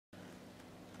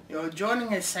You're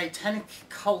joining a satanic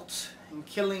cult and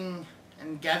killing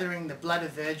and gathering the blood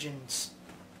of virgins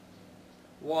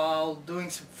while doing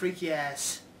some freaky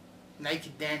ass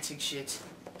naked dancing shit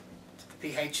to the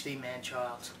PhD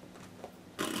man-child.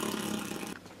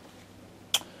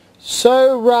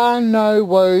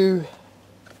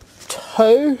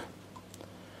 Sora-No-Woto,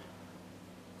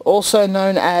 also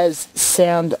known as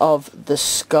Sound of the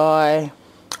Sky,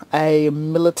 a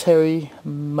military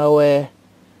moe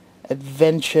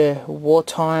adventure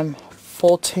wartime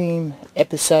 14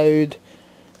 episode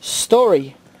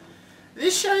story.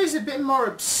 This show is a bit more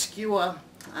obscure,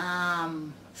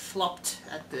 flopped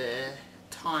at the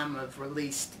time of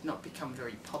release, did not become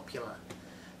very popular.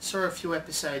 Saw a few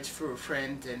episodes for a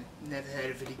friend and never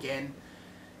heard of it again.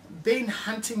 Been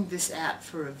hunting this out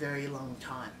for a very long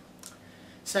time.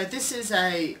 So this is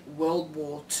a World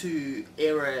War II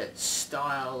era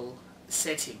style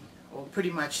setting, or pretty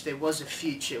much there was a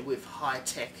future with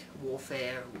high-tech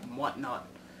warfare and whatnot,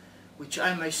 which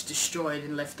almost destroyed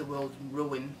and left the world in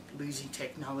ruin, losing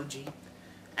technology,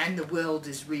 and the world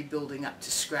is rebuilding up to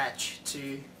scratch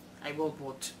to a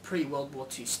pre-World War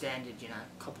II standard, you know,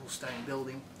 cobblestone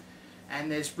building, and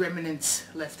there's remnants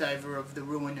left over of the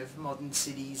ruin of modern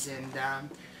cities and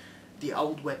the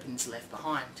old weapons left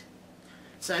behind.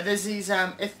 So there's these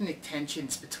ethnic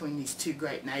tensions between these two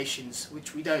great nations,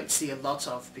 which we don't see a lot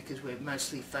of because we're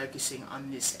mostly focusing on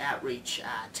this outreach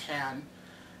town,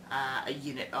 a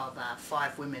unit of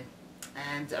 5 women.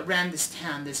 And around this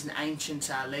town there's an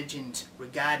ancient legend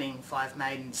regarding 5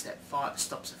 maidens that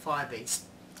stops a fire beast.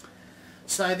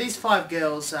 So these 5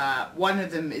 girls, one of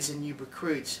them is a new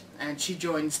recruit, and she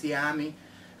joins the army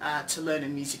to learn a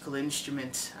musical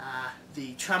instrument,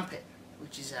 the trumpet,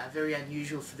 which is very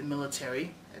unusual for the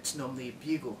military. It's normally a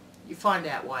bugle. You find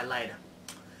out why later.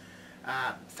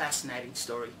 Fascinating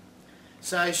story.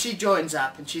 So she joins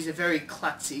up, and she's a very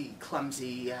clumsy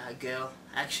girl.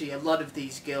 Actually, a lot of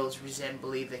these girls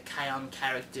resemble either K-On!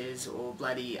 Characters or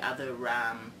bloody other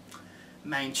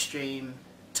mainstream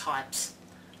types,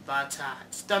 but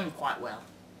it's done quite well.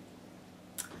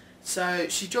 So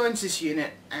she joins this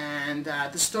unit, and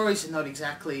the stories are not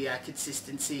exactly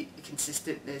consistent.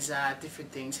 There's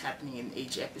different things happening in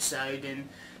each episode, and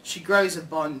she grows a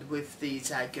bond with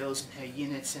these girls in her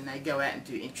units, and they go out and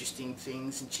do interesting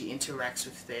things, and she interacts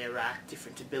with their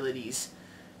different abilities.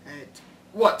 And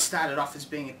what started off as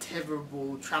being a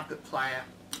terrible trumpet player,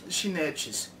 she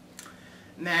nurtures.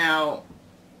 Now,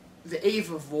 the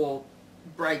eve of war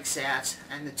breaks out,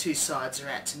 and the two sides are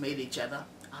out to meet each other.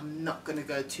 I'm not going to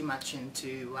go too much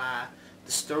into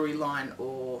the storyline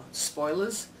or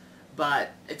spoilers,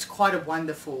 but it's quite a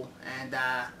wonderful and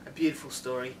a beautiful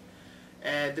story.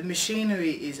 The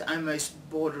machinery is almost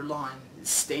borderline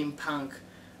steampunk.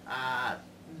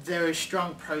 Very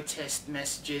strong protest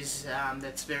messages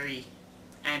that's very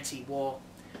anti-war,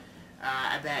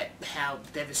 about how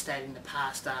devastating the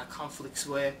past conflicts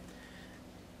were.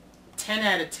 10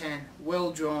 out of 10,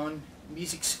 well drawn,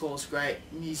 music score's great,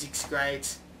 music's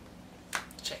great.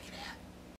 Check it out.